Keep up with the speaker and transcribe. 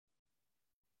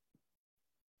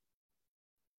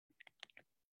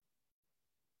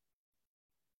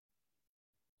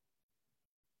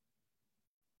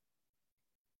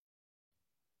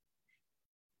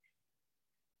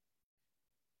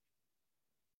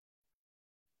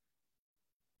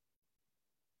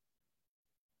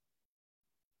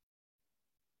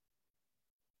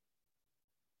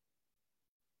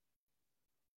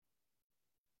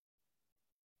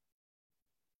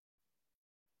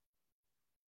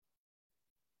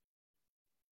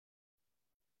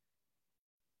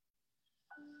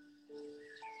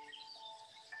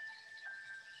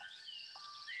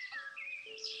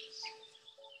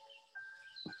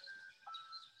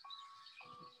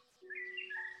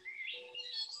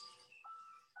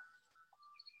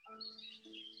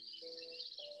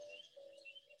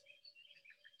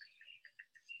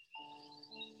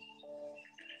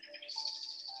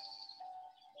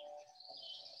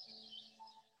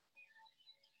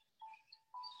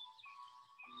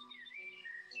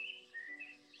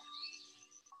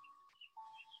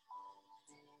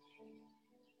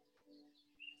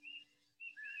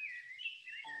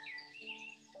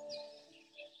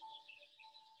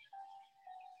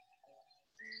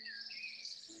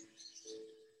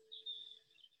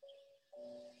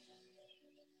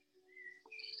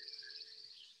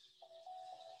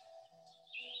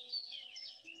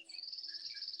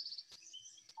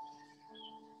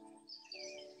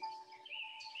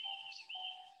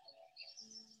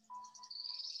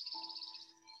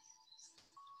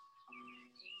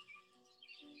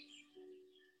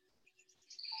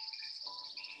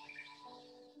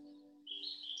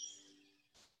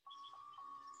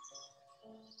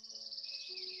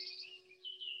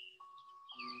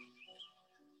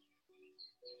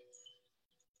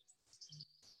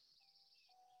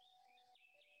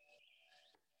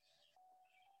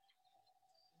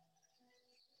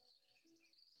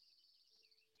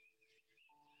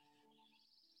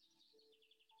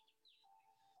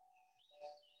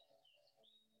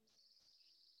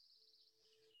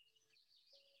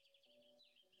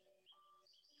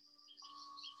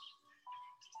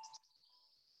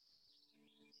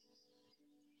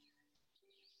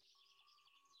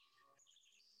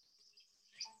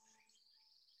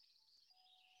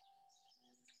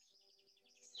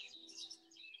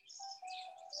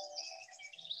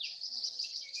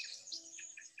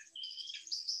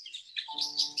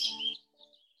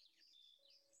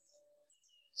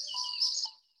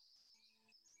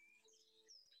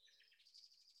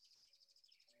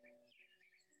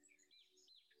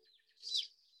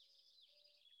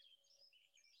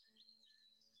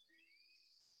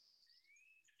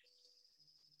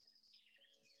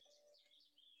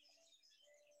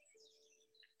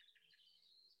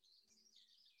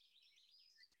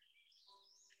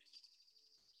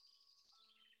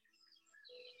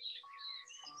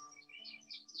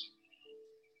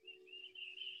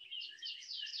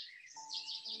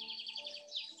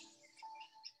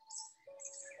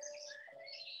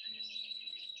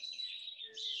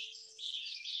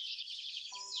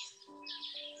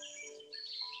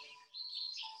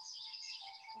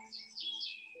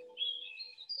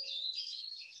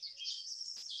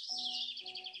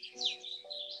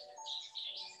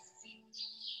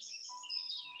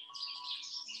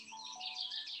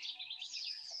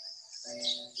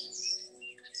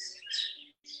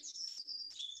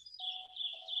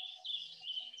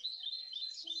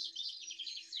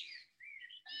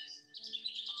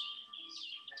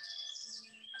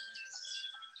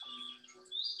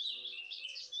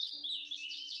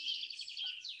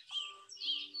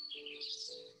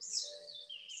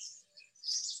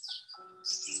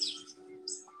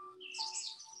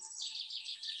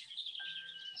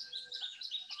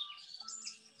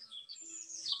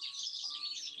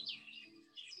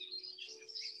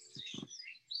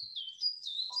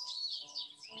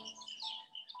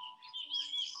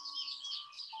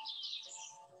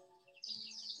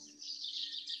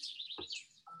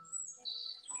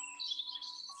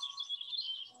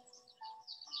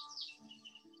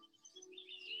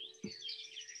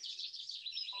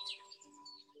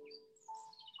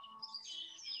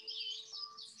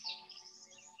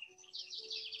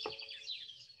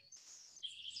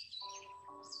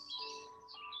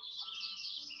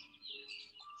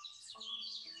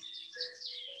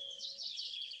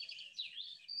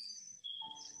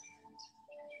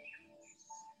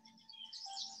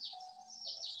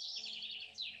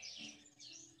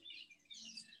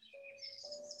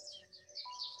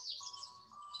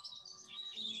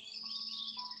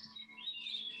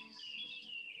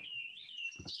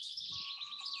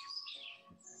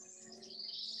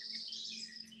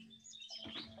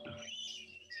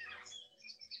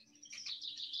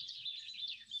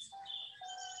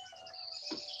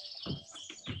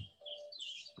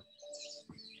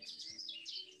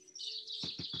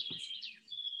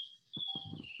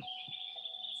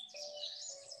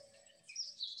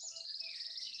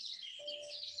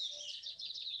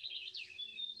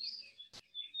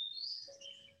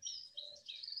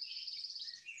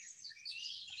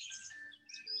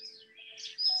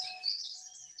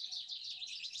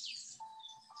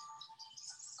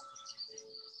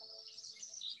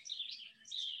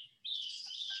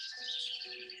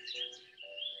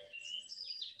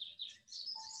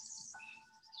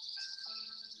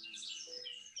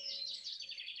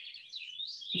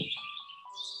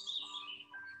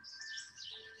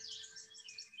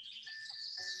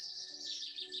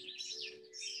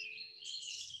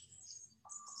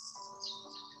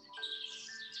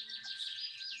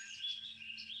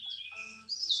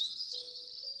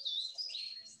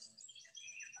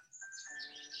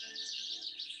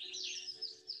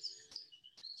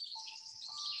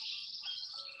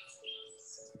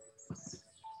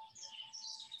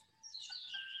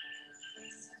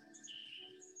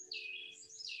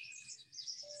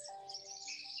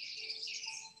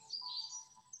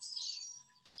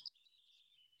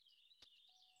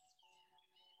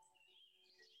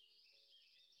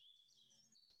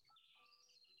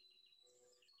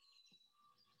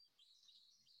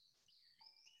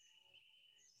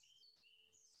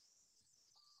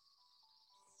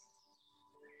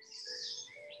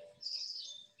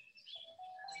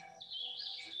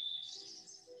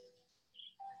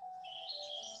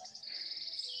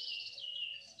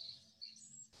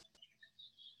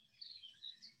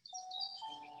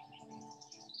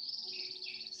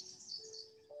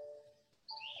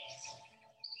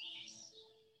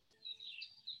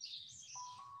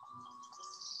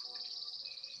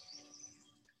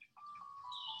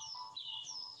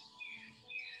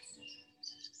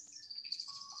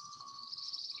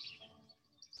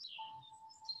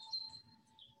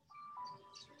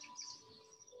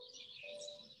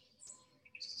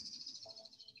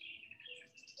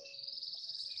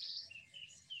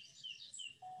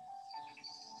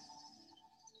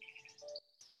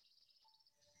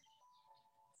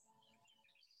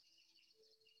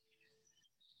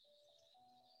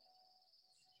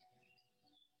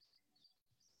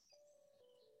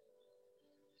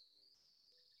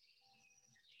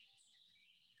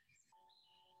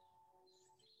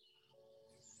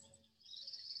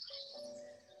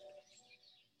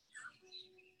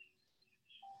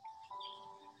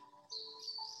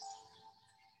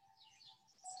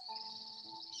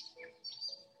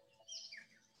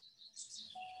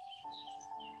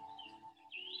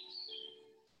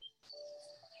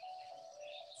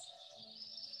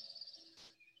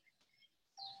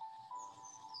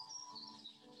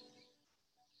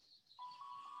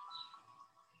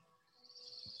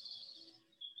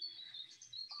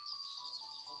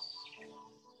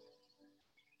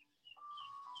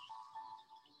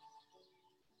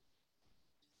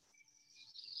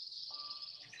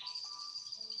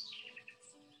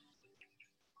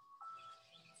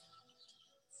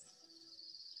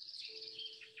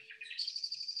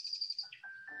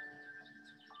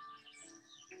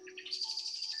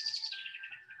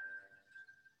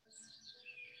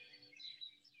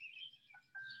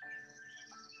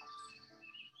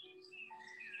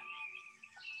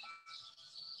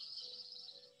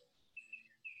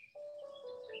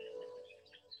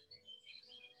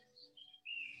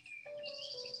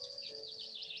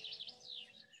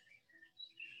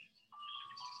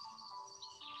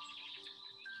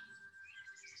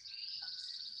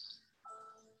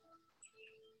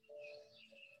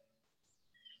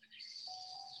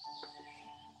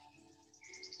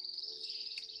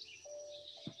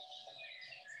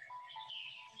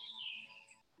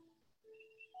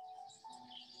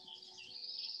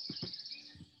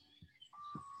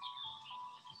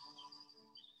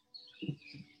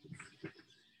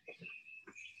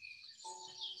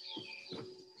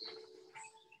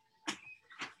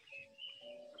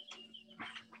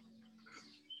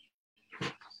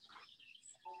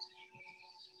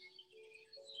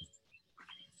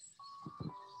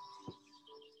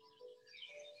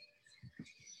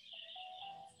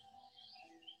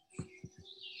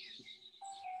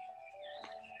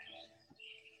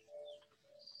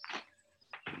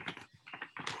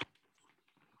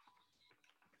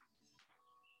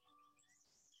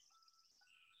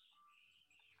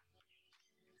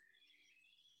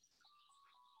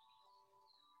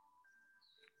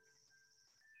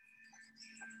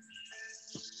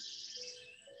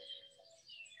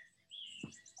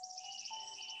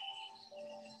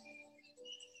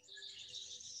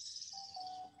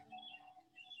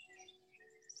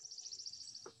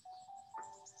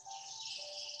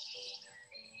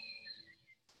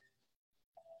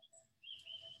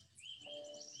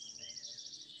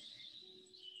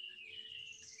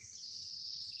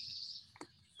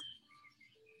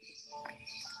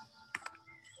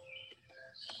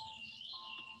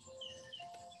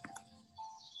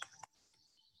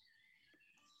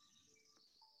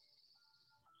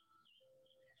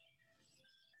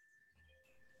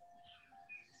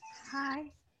Hi.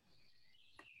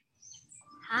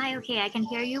 Hi, okay, I can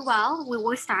hear you well. We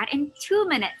will start in 2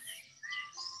 minutes.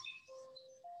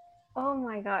 Oh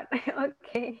my God.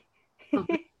 Okay. So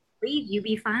breathe, you'll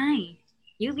be fine.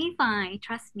 You'll be fine,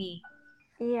 trust me.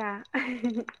 Yeah.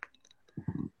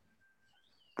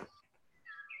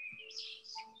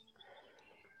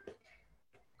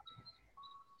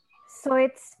 So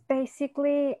it's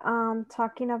basically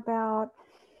talking about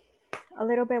a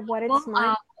little bit what We'll, it's uh,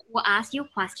 mine. we'll ask you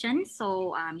questions,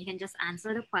 so you can just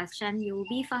answer the question. You'll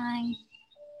be fine.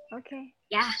 Okay.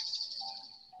 Yeah.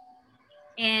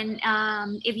 And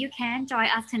if you can, join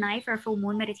us tonight for a full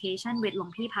moon meditation with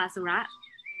Luang Pi Pasura.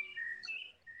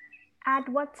 At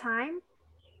what time?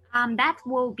 That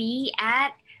will be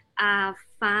at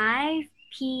 5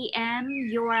 p.m.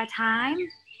 your time.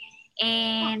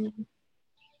 And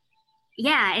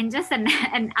yeah, in just an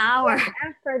hour. Right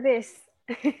after this.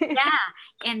 Yeah,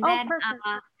 and Oh, then perfect.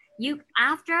 you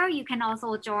can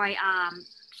also join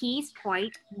Peace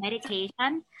Point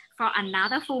meditation for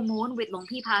another full moon with Luang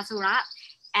Pi Pasura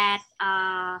at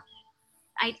I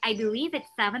believe it's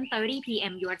 7:30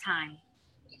 p.m. your time.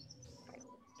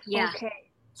 Yeah. Okay.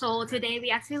 So today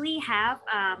we actually have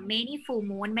many full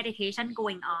moon meditation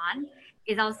going on.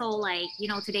 It's also like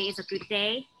today is a good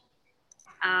day.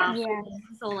 Yeah.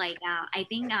 So like I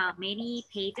think many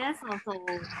pages also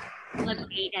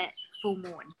celebrated full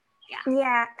moon. Yeah.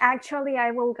 Yeah, actually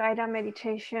I will guide a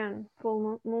meditation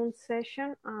full moon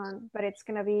session on, but it's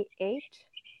gonna be 8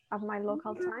 of my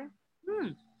local time. Hmm.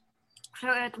 So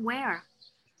at where?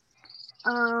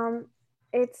 Um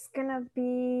it's gonna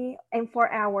be in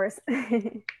 4 hours.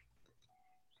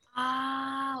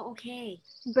 Ah, okay.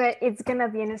 But it's gonna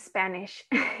be in Spanish.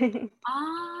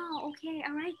 Ah, okay.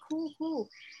 All right. Cool, cool.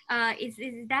 Is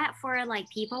that for like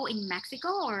people in Mexico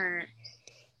or?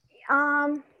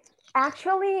 um,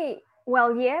 Actually,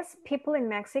 well, yes, people in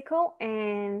Mexico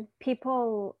and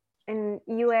people in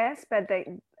US, but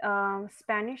the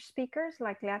Spanish speakers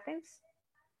like Latins.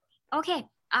 Okay.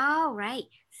 All right.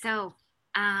 So,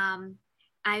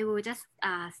 I will just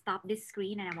stop this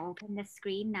screen and I will open the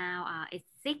screen now. It's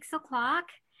 6 o'clock.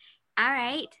 All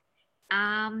right.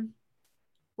 Um,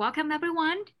 welcome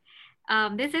everyone.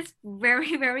 This is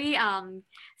very very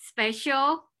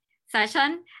special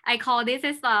session. I call this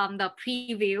is the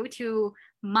preview to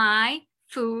My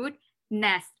Food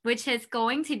Nest, which is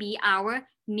going to be our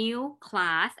new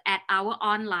class at our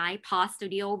online pause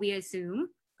studio via Zoom.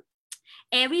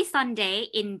 Every Sunday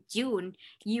in June,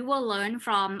 you will learn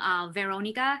from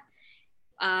Veronica,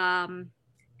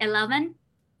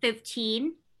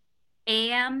 11:15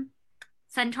 a.m.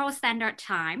 Central Standard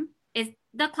Time. Is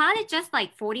the class is just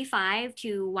like 45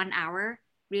 to 1 hour,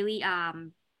 really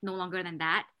no longer than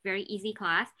that. Very easy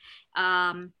class.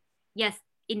 Yes,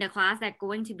 in the class that's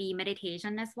going to be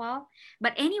meditation as well.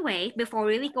 But anyway, before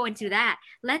really go into that,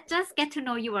 let's just get to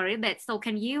know you a little bit. So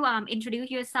can you introduce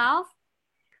yourself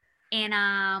and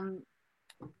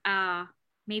uh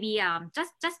maybe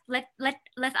just let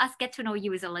us get to know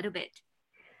you a little bit.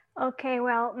 Okay,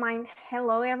 well,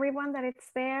 hello everyone that it's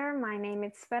there. My name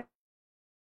is Svet.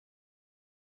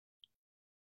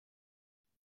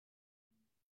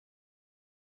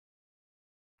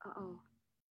 Uh-oh.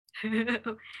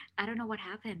 I don't know what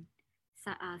happened.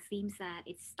 So, seems that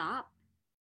it stopped.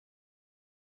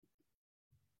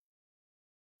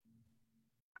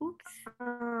 Oops.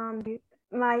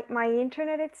 My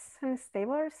internet is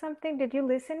unstable or something. Did you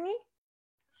listen me?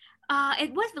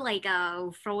 It was like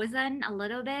frozen a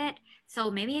little bit. So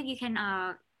maybe if you can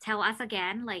tell us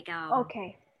again, like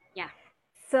Okay. yeah.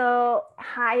 So,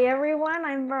 hi everyone.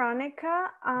 I'm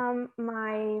Veronica. I'm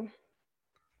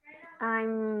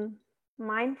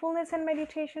mindfulness and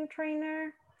meditation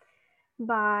trainer.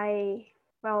 I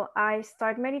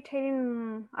started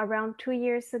meditating around 2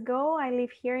 years ago. I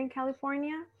live here in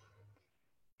California,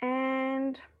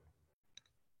 and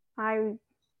I'm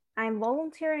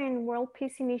volunteering in World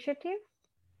Peace Initiative.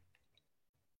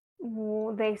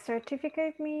 They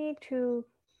certificate me to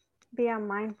be a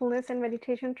mindfulness and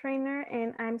meditation trainer,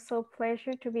 and I'm so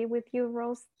pleased to be with you,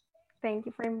 Rose. Thank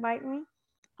you for inviting me.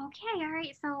 Okay, all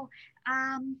right. So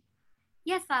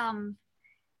yes,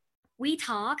 we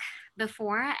talked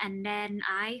before and then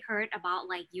I heard about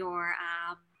like your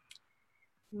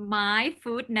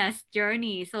mindfulness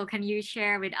journey. So can you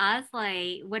share with us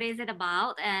like what is it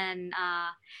about? And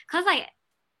cause like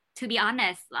to be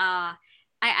honest,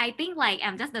 I think like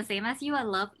I'm just the same as you. I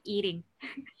love eating.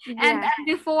 And, Yeah. and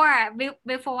before I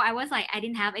was like I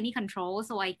didn't have any control,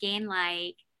 so I gained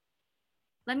like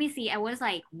let me see, I was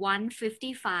like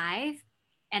 155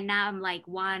 and now I'm like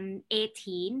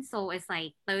 118. So it's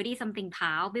like 30 something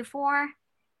pound before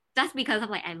just because of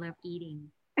like I love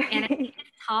eating. And I think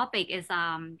this topic is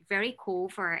very cool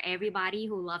for everybody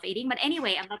who love eating. But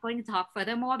anyway, I'm not going to talk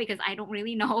furthermore because I don't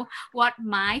really know what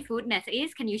mindfulness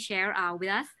is. Can you share with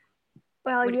us?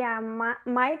 Well, What? yeah,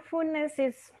 mindfulness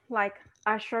is like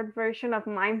a short version of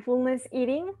mindfulness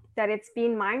eating, that it's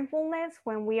being mindfulness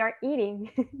when we are eating.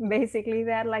 Basically,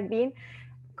 that like being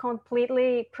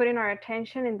completely putting our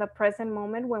attention in the present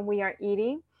moment when we are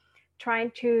eating,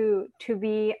 trying to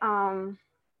be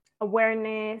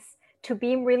awareness, to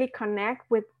be really connect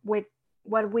with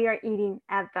what we are eating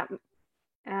at the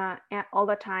all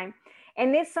the time.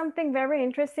 And it's something very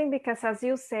interesting because, as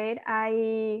you said,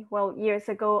 well, years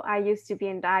ago, I used to be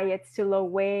in diets to low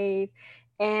weight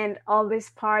and all this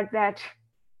part that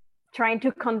trying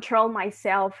to control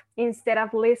myself instead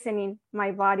of listening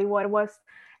my body, what was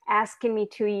asking me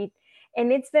to eat.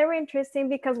 And it's very interesting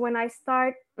because when I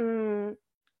start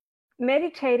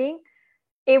meditating,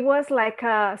 it was like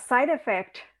a side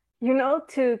effect,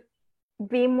 to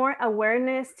be more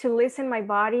awareness, to listen my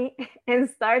body and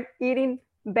start eating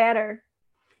better.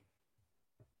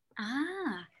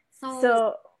 Ah, so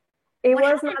So it what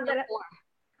was happened not that, before?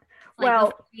 Like well,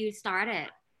 before you started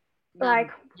the like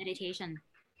meditation?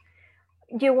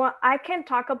 I can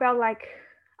talk about like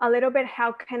a little bit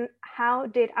how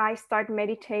did I start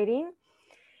meditating.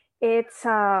 It's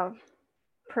a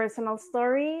personal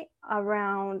story.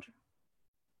 Around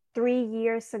 3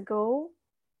 years ago,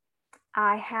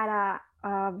 I had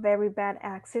a very bad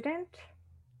accident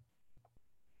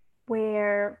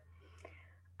where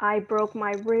I broke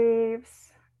my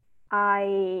ribs.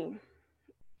 I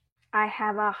I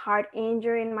have a heart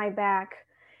injury in my back,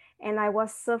 and I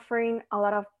was suffering a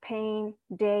lot of pain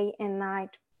day and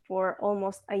night for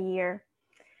almost a year.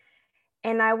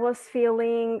 And I was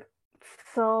feeling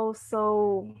so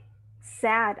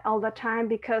sad all the time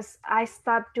because I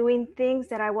stopped doing things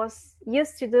that I was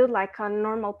used to do like a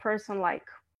normal person, like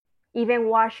even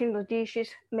washing the dishes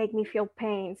make me feel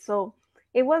pain. So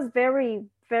it was very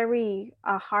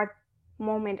a hard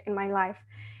moment in my life.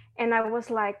 And I was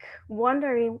like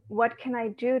wondering, what can I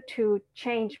do to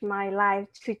change my life,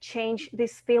 to change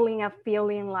this feeling of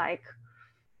feeling like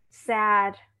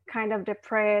sad, kind of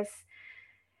depressed.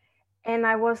 And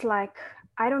I was like,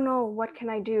 I don't know, what can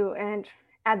I do? And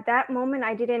at that moment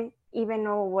I didn't even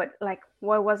know what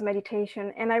was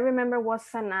meditation. And I remember was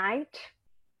a night,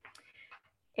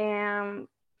 and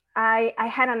I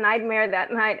had a nightmare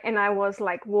that night, and I was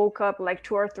like woke up like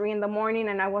 2 or 3 in the morning,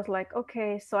 and I was like,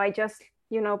 okay. So I just,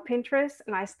 Pinterest,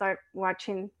 and I start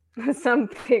watching some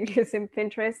videos in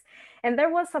Pinterest, and there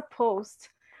was a post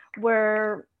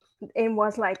where it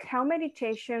was like how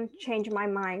meditation changed my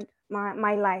mind,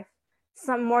 my life,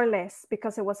 some more or less,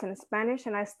 because it was in Spanish,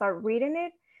 and I start reading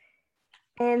it.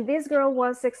 And this girl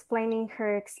was explaining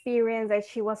her experience, that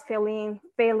she was failing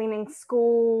in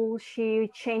school.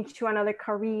 She changed to another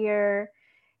career,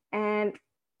 and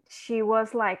she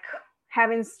was like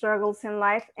having struggles in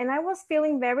life. And I was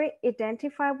feeling very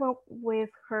identified with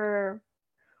her,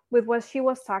 with what she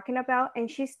was talking about.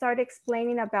 And she started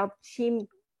explaining about she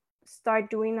started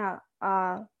doing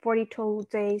a 42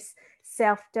 days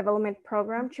self-development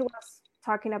program. She was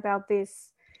talking about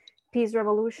this Peace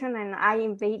Revolution, and I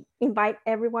invite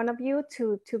every one of you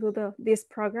to do this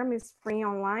program. Is free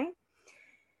online,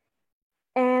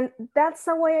 and that's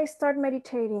the way I start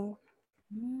meditating.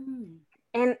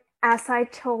 And as I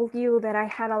told you that I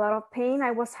had a lot of pain,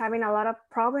 I was having a lot of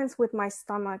problems with my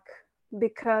stomach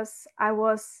because I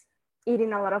was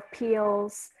eating a lot of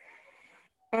pills.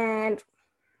 And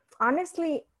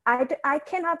honestly, I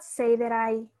cannot say that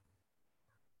I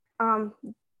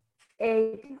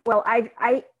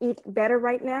I eat better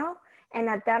right now. And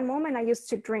at that moment, I used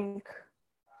to drink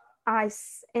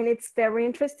ice. And it's very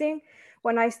interesting.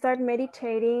 When I start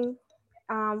meditating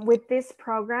with this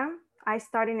program, I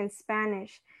started in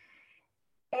Spanish.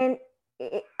 And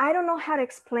I don't know how to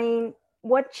explain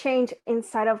what changed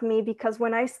inside of me, because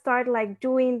when I start like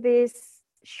doing these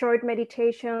short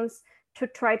meditations to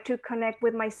try to connect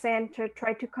with my center,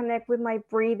 try to connect with my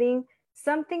breathing,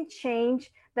 something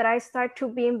changed, that I start to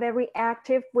being very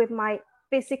active with my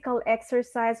physical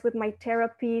exercise, with my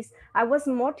therapies. I was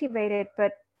motivated,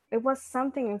 but it was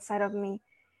something inside of me.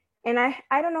 And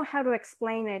I don't know how to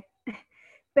explain it,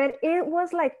 but it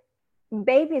was like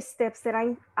baby steps that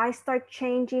I start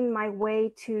changing my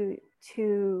way to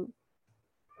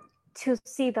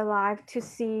see the life, to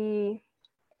see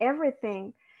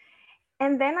everything.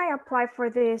 And then I applied for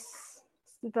the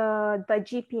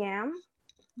GPM.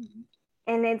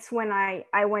 And it's when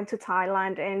I went to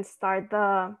Thailand and start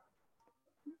the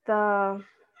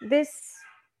this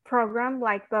program,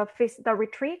 like the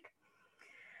retreat.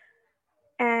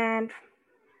 And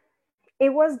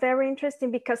it was very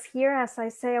interesting because here, as I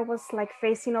say, I was like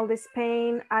facing all this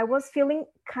pain. I was feeling,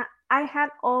 I had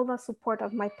all the support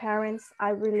of my parents. I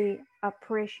really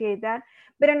appreciate that.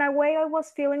 But in a way, I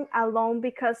was feeling alone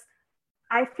because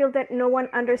I feel that no one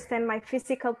understand my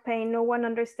physical pain. No one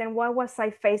understand what was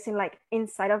I facing like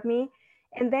inside of me.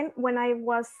 And then when I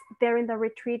was there in the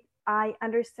retreat, I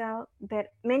understand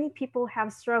that many people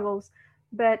have struggles,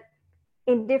 but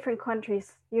in different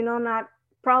countries, not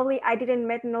probably I didn't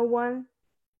met no one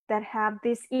that have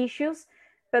these issues,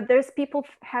 but there's people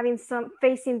having some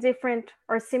facing different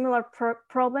or similar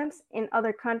problems in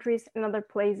other countries and other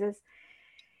places.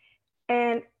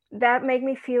 And that made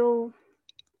me feel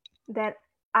that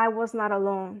I was not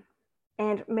alone.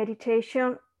 And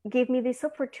meditation gave me this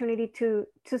opportunity to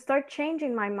start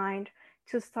changing my mind,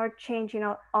 to start changing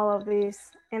all of this.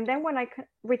 And then when I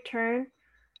returned,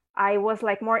 I was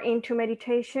like more into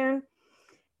meditation,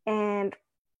 and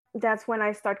that's when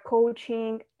I start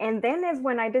coaching. And then is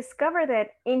when I discovered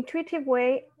that intuitive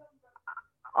way,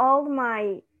 all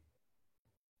my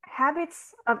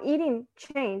habits of eating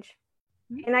change.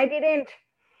 And I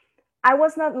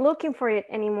was not looking for it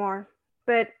anymore,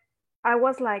 but I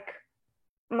was like,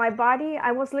 my body,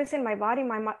 I was listening, my body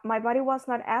was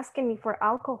not asking me for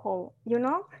alcohol,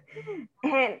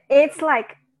 And it's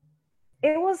like,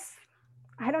 it was,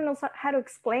 I don't know how to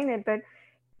explain it, but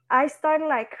I started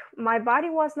like, my body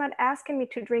was not asking me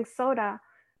to drink soda.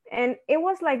 And it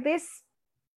was like this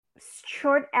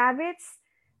short habits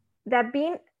that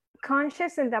being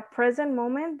conscious in the present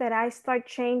moment, that I start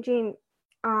changing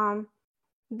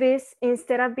this,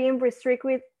 instead of being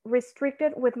restricted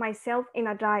with myself in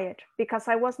a diet, because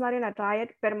I was not in a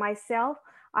diet, but myself,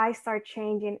 I start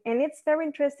changing. And it's very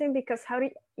interesting because how do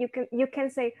you can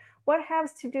say, what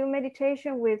has to do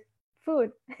meditation with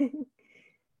food?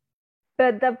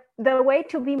 But the way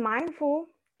to be mindful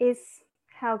is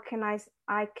how can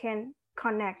I can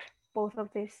connect both of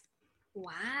these.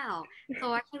 Wow.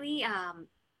 So actually,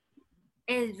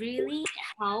 it really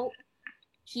helped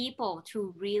people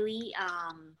to really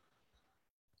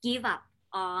give up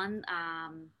on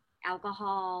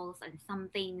alcohols and some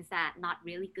things that not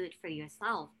really good for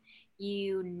yourself.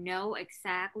 You know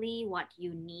exactly what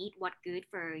you need, what good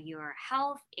for your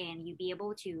health, and you be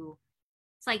able to.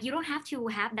 It's like you don't have to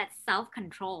have that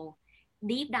self-control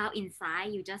deep down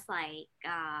inside. You just like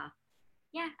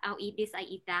yeah, I'll eat this, I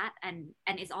eat that, and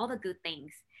it's all the good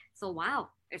things. So wow,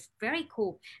 it's very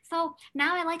cool. So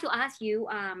now I'd like to ask you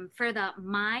for the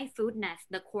mindfulness,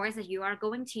 the course that you are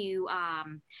going to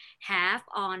have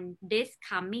on this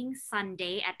coming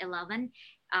Sunday at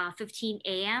 15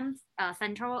 a.m.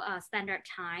 Central Standard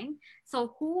Time.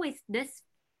 So who is this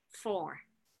for?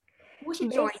 Who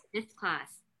should join this class?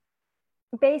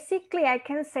 Basically, I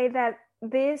can say that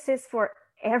this is for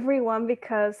everyone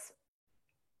because,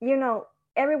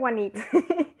 everyone eats.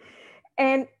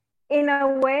 And in a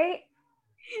way,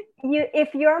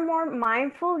 if you're more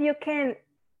mindful, you can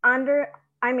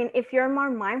if you're more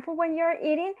mindful when you're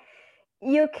eating,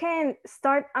 you can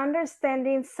start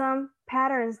understanding some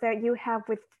patterns that you have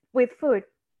with food.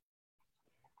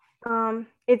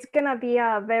 It's gonna be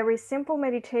a very simple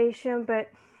meditation, but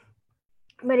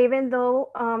even though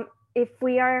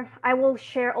I will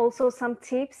share also some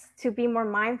tips to be more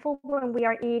mindful when we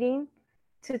are eating,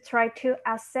 to try to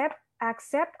accept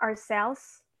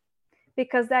ourselves,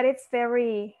 because that is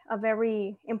a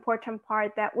very important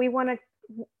part, that we want to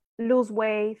lose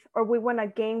weight or we want to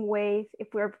gain weight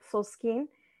if we're so skinny,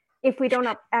 if we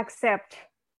don't accept.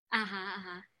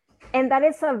 And that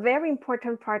is a very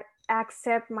important part,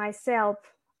 accept myself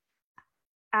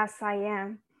as I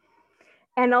am.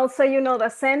 And also, the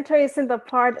center is in the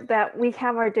part that we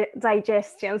have our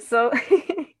digestion. So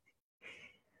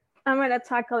I'm going to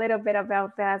talk a little bit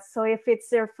about that. So if it's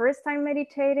your first time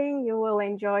meditating, you will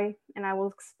enjoy, and I will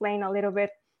explain a little bit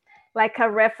like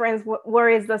a reference, where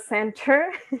is the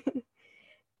center.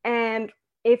 And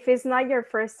if it's not your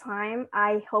first time,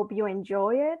 I hope you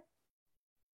enjoy it.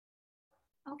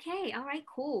 Okay, all right,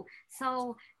 cool.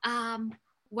 So so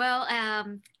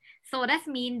that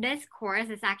means this course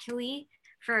is actually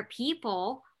for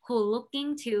people who are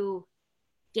looking to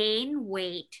gain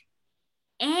weight.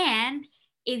 And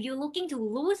if you're looking to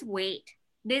lose weight,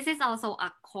 this is also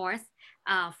a course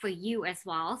for you as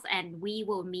well. And we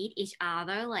will meet each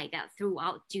other like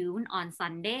throughout June on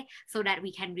Sunday, so that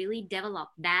we can really develop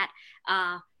that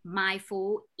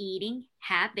mindful eating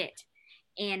habit.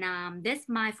 And this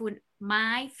mindfulness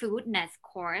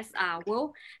course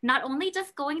will not only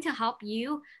just going to help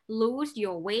you lose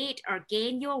your weight or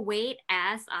gain your weight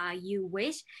as you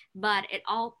wish, but it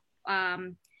all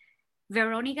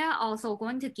Veronica also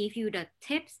going to give you the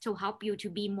tips to help you to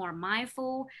be more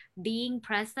mindful, being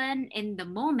present in the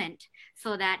moment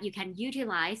so that you can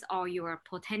utilize all your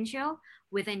potential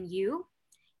within you.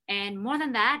 And more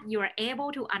than that, you are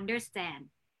able to understand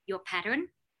your pattern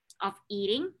of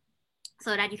eating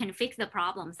so that you can fix the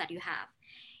problems that you have.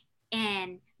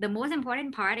 And the most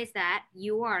important part is that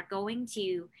you are going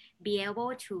to be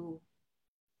able to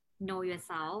know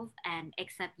yourself and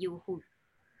accept you who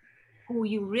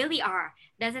you really are.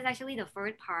 This is actually the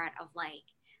first part of like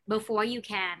before you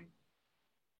can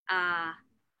uh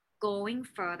going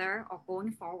further or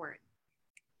going forward,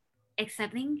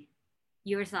 accepting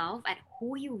yourself at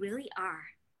who you really are,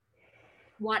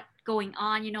 what going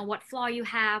on, you know, what flaw you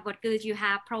have, what good you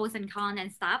have, pros and cons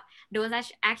and stuff. Those are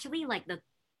actually like the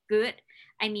good,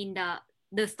 I mean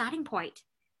the starting point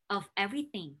of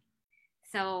everything.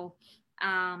 So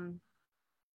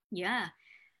yeah,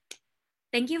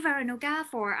 thank you, Veronica,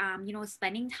 for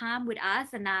spending time with us.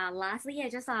 And lastly, I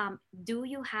just do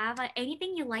you have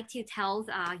anything you'd like to tell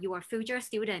your future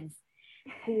students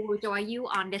who will join you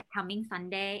on this coming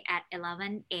Sunday at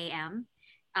 11 a.m.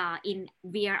 In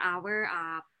via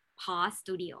our pause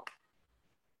studio?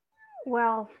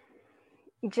 Well,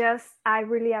 just I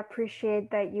really appreciate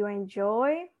that you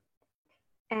enjoy,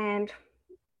 and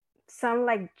some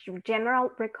like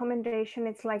general recommendation,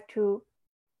 it's like to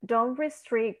don't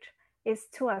restrict, is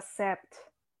to accept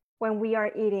when we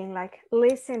are eating, like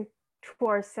listen to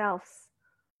ourselves,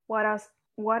 what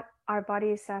our body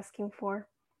is asking for.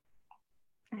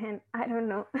 And I don't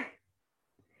know.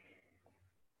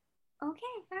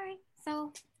 Okay, all right.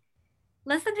 So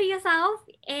listen to yourself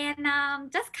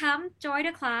and just come join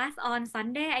the class on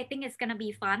Sunday. I think it's gonna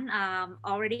be fun.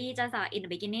 Already just in the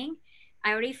beginning,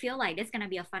 I already feel like this is gonna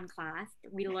be a fun class.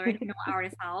 We learn to know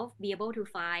ourselves, be able to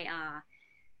find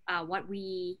what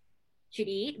we should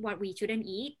eat, what we shouldn't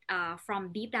eat,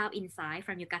 from deep down inside,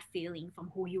 from your gut feeling, from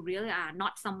who you really are,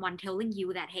 not someone telling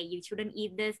you that, hey, you shouldn't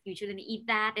eat this, you shouldn't eat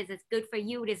that, this is good for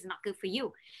you, this is not good for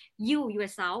you. You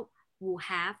yourself will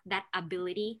have that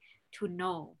ability to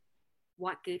know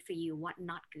what good for you, what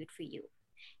not good for you.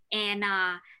 And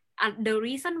the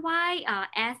reason why,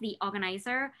 as the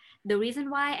organizer, the reason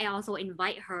why I also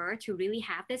invite her to really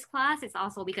have this class is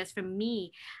also because for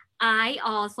me, I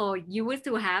also used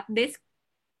to have this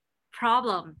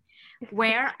problem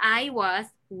where I was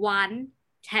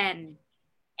 110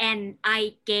 and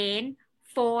I gained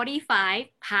 45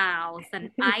 pounds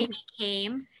and I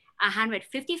became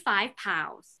 155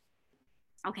 pounds.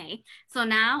 Okay, so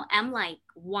now I'm like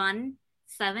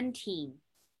 117.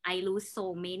 I lose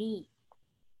so many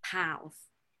pounds.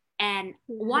 And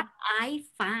what I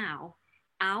found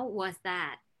out was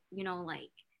that,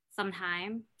 like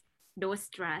sometimes those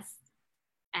stress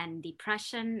and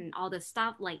depression and all the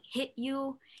stuff like hit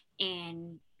you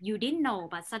and you didn't know,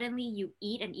 but suddenly you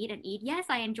eat and eat and eat. Yes,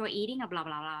 I enjoy eating, blah, blah,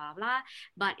 blah, blah, blah,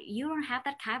 but you don't have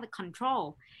that kind of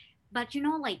control. But,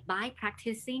 like by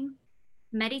practicing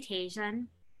meditation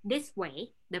this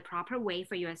way, the proper way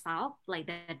for yourself, like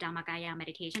the Dhammakaya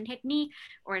meditation technique,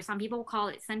 or some people call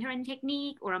it centering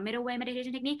technique or a middle way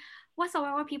meditation technique,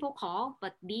 whatsoever people call,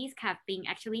 but these kind of things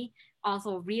actually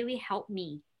also really help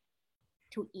me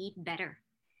to eat better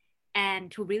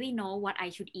and to really know what I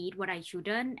should eat, what I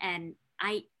shouldn't. And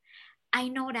I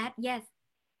know that, yes,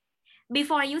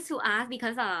 before I used to ask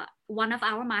because one of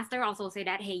our master also said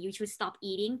that, hey, you should stop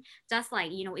eating. Just like,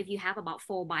 if you have about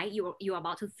 4 bites, you're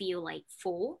about to feel like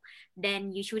full,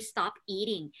 then you should stop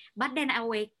eating. But then I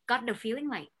always got the feeling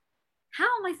like, how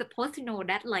am I supposed to know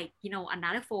that, like,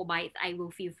 another 4 bites I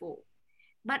will feel full?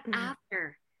 But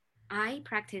after I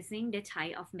practicing the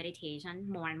type of meditation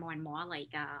more and more and more,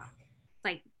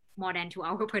 like more than 2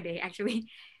 hours per day actually,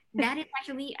 that is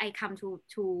actually I come to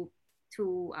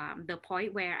the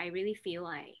point where I really feel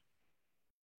like,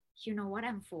 what,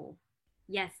 I'm full.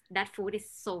 Yes, that food is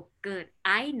so good.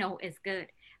 I know it's good,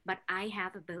 but I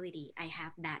have ability. I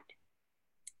have that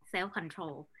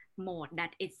self-control mode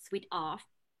that it's switch off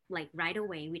like right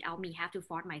away without me have to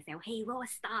force myself, hey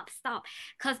Rose, stop.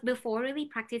 Because before really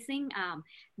practicing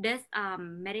this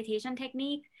meditation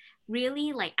technique,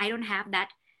 really like I don't have that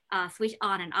switch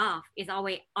on and off. It's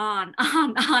always on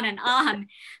on and on.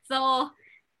 So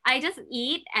I just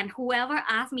eat, and whoever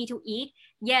asks me to eat,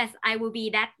 yes, I will be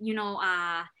that,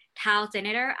 towel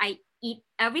janitor. I eat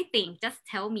everything. Just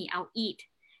tell me, I'll eat.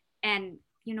 And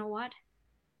you know what?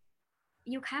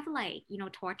 You have like,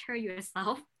 torture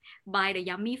yourself by the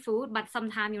yummy food, but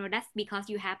sometimes, that's because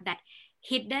you have that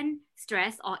hidden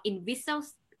stress or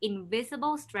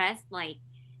invisible stress, like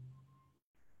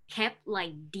kept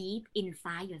like deep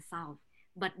inside yourself.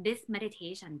 But this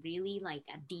meditation really like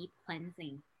a deep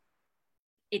cleansing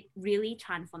it really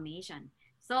transformation.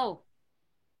 So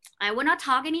I will not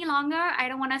talk any longer. I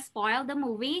don't want to spoil the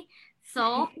movie.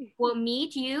 So we'll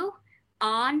meet you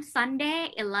on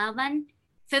Sunday,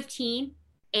 11:15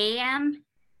 a.m.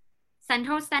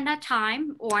 Central Standard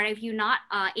Time, or if you're not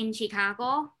in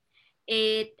Chicago,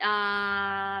 it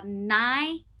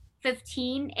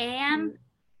 9:15 a.m.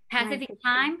 Pacific 9:15.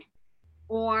 Time,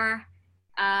 or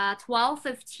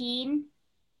 12:15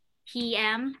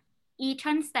 p.m.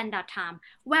 Eastern Standard Time.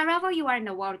 Wherever you are in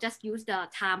the world, just use the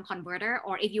time converter.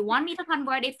 Or if you want me to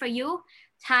convert it for you,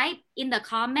 type in the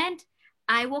comment.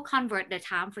 I will convert the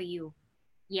time for you.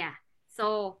 Yeah.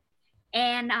 So,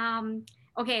 and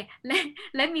okay,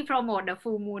 let me promote the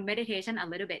full moon meditation a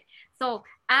little bit. So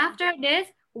after this,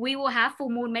 we will have full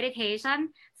moon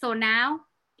meditation. So now,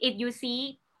 if you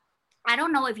see, I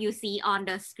don't know if you see on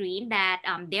the screen that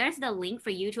there's the link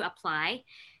for you to apply.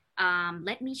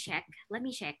 Let me check.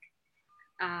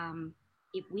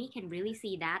 If we can really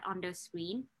see that on the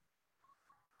screen.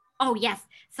 Oh, yes.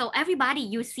 So everybody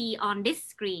you see on this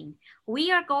screen,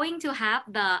 we are going to have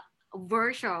the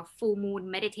virtual full moon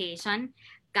meditation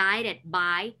guided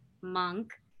by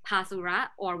monk Pasura,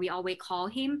 or we always call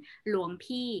him Luang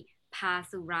Pi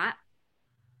Pasura.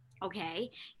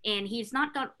 Okay. And he's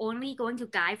not only going to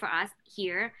guide for us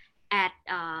here at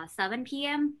 7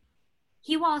 p.m.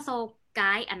 He will also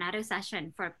guide another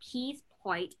session for Peace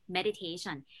Point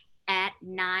meditation at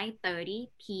 9:30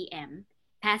 p.m.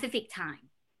 Pacific time.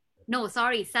 No,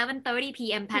 sorry, 7:30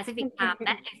 p.m. Pacific time.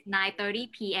 That is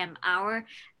 9:30 p.m. our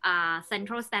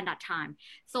Central Standard Time.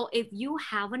 So if you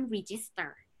haven't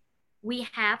registered, we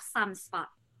have some spot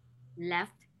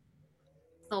left.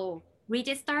 So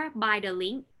register by the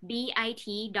link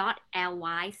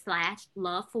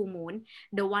bit.ly/lovefullmoon,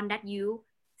 the one that you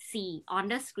see on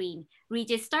the screen.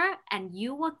 Register and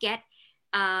you will get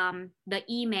the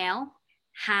email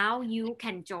how you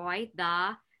can join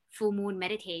the full moon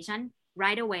meditation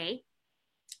right away.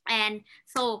 And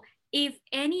so if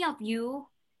any of you,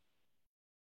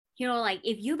 like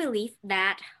if you believe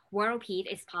that world peace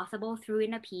is possible through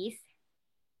inner peace,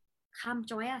 come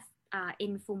join us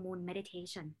in full moon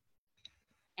meditation.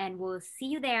 And we'll see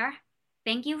you there.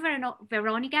 Thank you,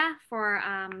 Veronica, for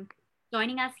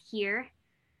joining us here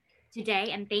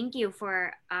today. And thank you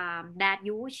for that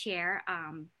you will share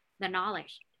the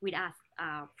knowledge with us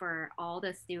for all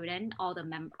the students, all the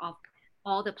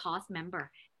past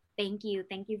member. Thank you.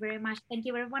 Thank you very much. Thank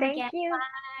you, everyone, Thank again. you.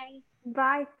 Bye.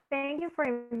 Bye. Thank you for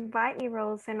inviting me,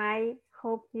 Rose. And I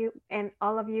hope you and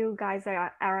all of you guys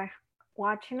are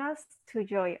watching us to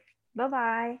enjoy it.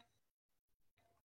 Bye-bye.